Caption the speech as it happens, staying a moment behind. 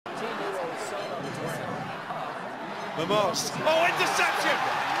Mamos. Oh, interception!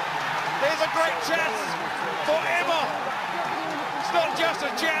 There's a great chance for Emma. It's not just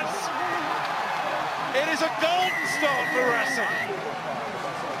a chance. It is a golden start for Racing.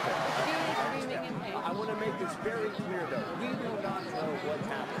 I want to make this very clear, though. We do not know what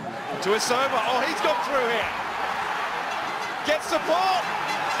happened. To Isoma. Oh, he's got through here. Gets support.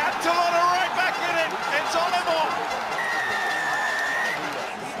 And Toulon are right back in it. It's Oliver.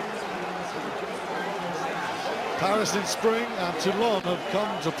 Paris in spring and Toulon have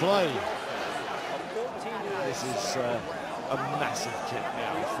come to play. This is a massive kick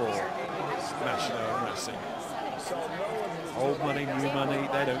now for National and Racing. Old money, new money,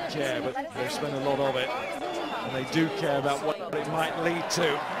 they don't care, but they've spent a lot of it. And they do care about what it might lead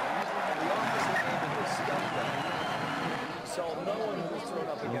to.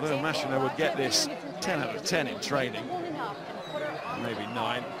 Although Machino would get this 10 out of 10 in training, maybe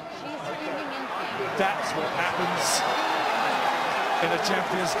 9. That's what happens in a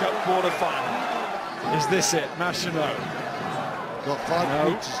Champions Cup quarter-final. Is this it, Machino? Got 5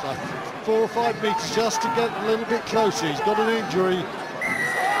 meters left, 4 or 5 meters just to get a little bit closer. He's got an injury.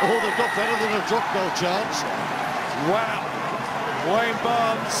 Oh, they've got better than a drop goal chance. Wow. Wayne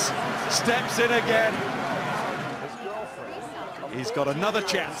Barnes steps in again. He's got another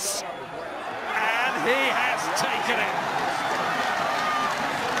chance. And he has taken it.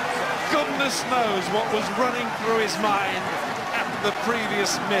 Goodness knows what was running through his mind after the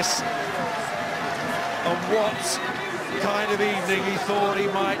previous miss, and what kind of evening he thought he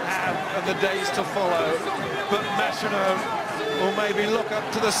might have in the days to follow. But Machino will maybe look up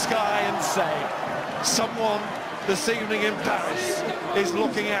to the sky and say, someone this evening in Paris is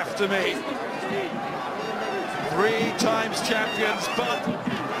looking after me. 3 times champions, but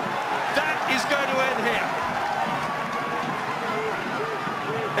that is going to end here.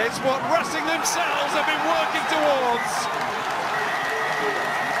 It's what Racing themselves have been working towards,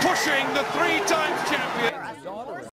 pushing the 3 times champion.